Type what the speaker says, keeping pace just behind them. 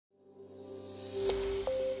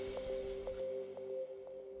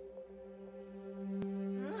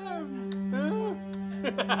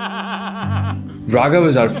Raghav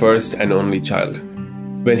is our first and only child.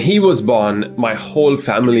 When he was born, my whole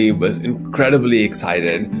family was incredibly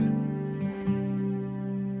excited.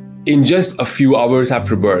 In just a few hours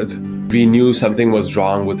after birth, we knew something was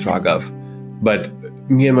wrong with Raghav, but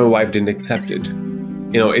me and my wife didn't accept it.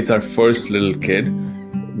 It's our first little kid.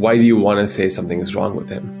 Why do you want to say something is wrong with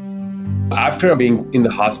him? After being in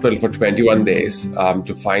the hospital for 21 days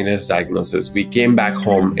to find his diagnosis, we came back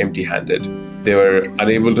home empty-handed. They were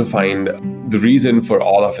unable to find the reason for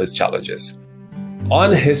all of his challenges.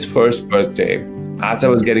 On his first birthday, as I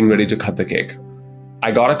was getting ready to cut the cake,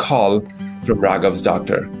 I got a call from Raghav's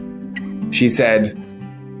doctor. She said,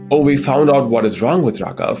 "Oh, we found out what is wrong with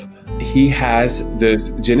Raghav. He has this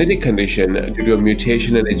genetic condition due to a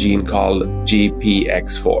mutation in a gene called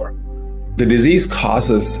GPX4. The disease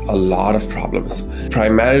causes a lot of problems.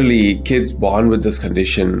 Primarily, kids born with this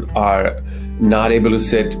condition are not able to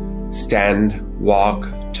sit, stand, walk,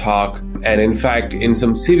 talk, and in fact, in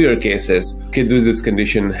some severe cases, kids with this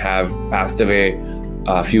condition have passed away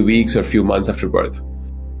a few weeks or few months after birth."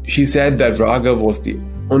 She said that Raghav was the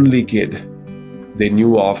only kid they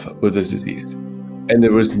knew of with this disease, and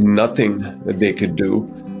there was nothing that they could do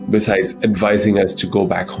besides advising us to go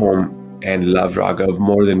back home and love Raghav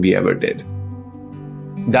more than we ever did.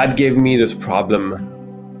 That gave me this problem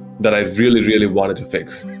that I really, really wanted to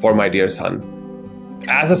fix for my dear son.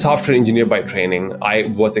 As a software engineer by training,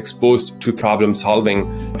 I was exposed to problem solving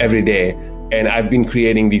every day, and I've been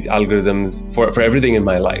creating these algorithms for everything in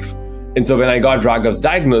my life. And so when I got Raghav's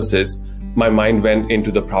diagnosis, my mind went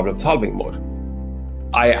into the problem solving mode.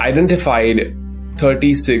 I identified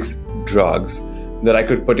 36 drugs that I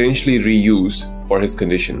could potentially reuse for his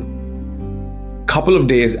condition. Couple of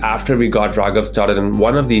days after we got Raghav started on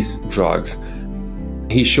one of these drugs,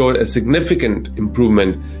 he showed a significant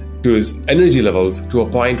improvement to his energy levels to a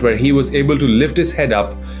point where he was able to lift his head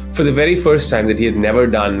up for the very first time that he had never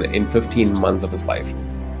done in 15 months of his life.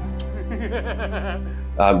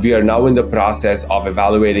 We are now in the process of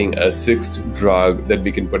evaluating a 6th drug that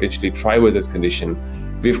we can potentially try with this condition.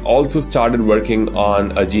 We've also started working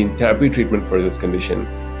on a gene therapy treatment for this condition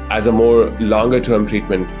as a more longer-term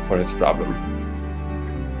treatment for his problem.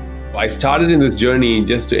 I started in this journey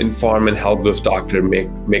just to inform and help those doctors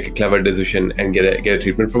make a clever decision and get a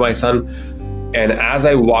treatment for my son. And as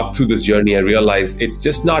I walked through this journey, I realized it's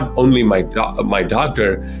just not only my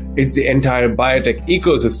doctor, it's the entire biotech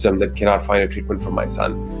ecosystem that cannot find a treatment for my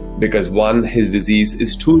son. Because one, his disease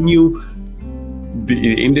is too new.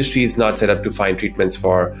 The industry is not set up to find treatments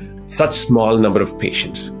for such small number of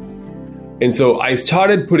patients. And so I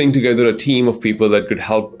started putting together a team of people that could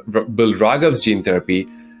help build Raghav's gene therapy.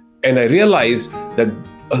 And I realized that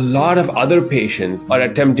a lot of other patients are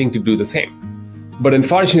attempting to do the same. But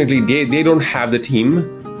unfortunately, they don't have the team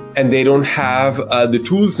and they don't have the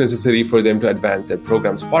tools necessary for them to advance their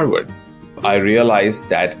programs forward. I realized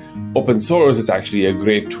that open source is actually a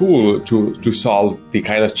great tool to solve the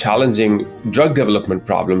kind of challenging drug development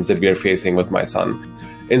problems that we are facing with my son.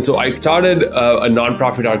 And so I started a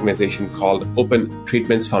nonprofit organization called Open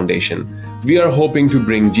Treatments Foundation. We are hoping to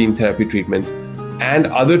bring gene therapy treatments and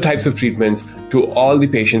other types of treatments to all the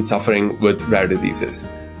patients suffering with rare diseases.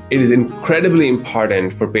 It is incredibly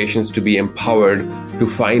important for patients to be empowered to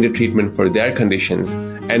find a treatment for their conditions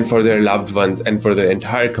and for their loved ones and for their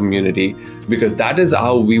entire community, because that is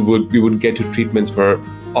how we would get to treatments for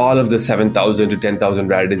all of the 7,000 to 10,000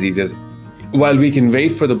 rare diseases. While we can wait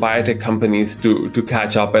for the biotech companies to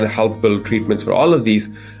catch up and help build treatments for all of these,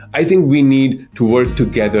 I think we need to work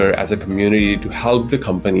together as a community to help the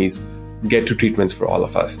companies get to treatments for all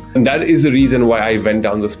of us. And that is the reason why I went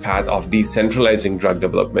down this path of decentralizing drug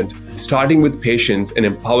development, starting with patients and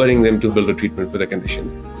empowering them to build a treatment for their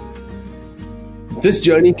conditions. This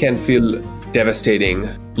journey can feel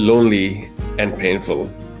devastating, lonely, and painful,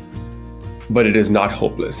 but it is not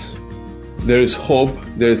hopeless. There is hope,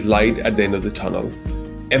 there is light at the end of the tunnel.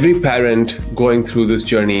 Every parent going through this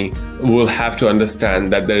journey will have to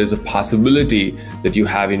understand that there is a possibility that you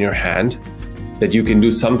have in your hand, that you can do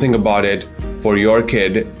something about it for your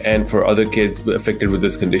kid and for other kids affected with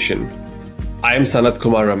this condition. I am Sanath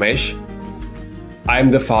Kumar Ramesh. I am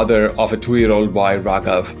the father of a 2-year-old boy,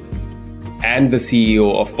 Raghav, and the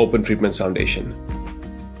CEO of Open Treatments Foundation.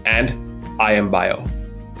 And I am Bio.